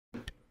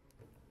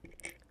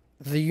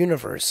The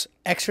universe.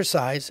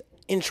 Exercise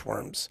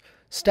inchworms.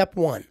 Step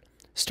 1.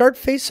 Start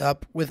face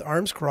up with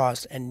arms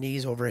crossed and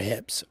knees over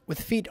hips,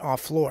 with feet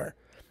off floor.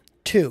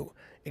 2.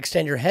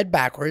 Extend your head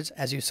backwards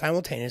as you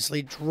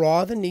simultaneously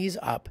draw the knees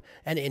up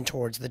and in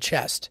towards the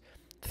chest.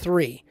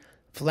 3.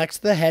 Flex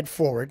the head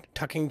forward,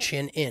 tucking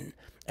chin in,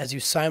 as you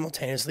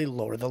simultaneously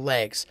lower the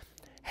legs.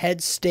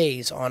 Head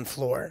stays on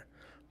floor.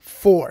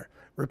 4.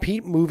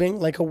 Repeat moving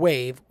like a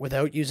wave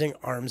without using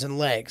arms and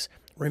legs.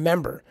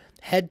 Remember,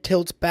 head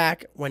tilts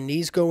back when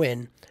knees go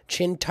in,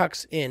 chin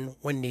tucks in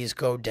when knees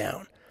go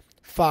down.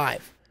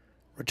 5.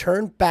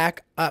 Return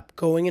back up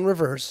going in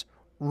reverse,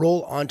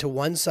 roll onto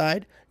one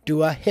side,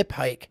 do a hip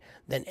hike,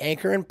 then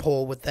anchor and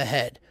pull with the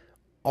head,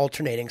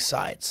 alternating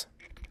sides.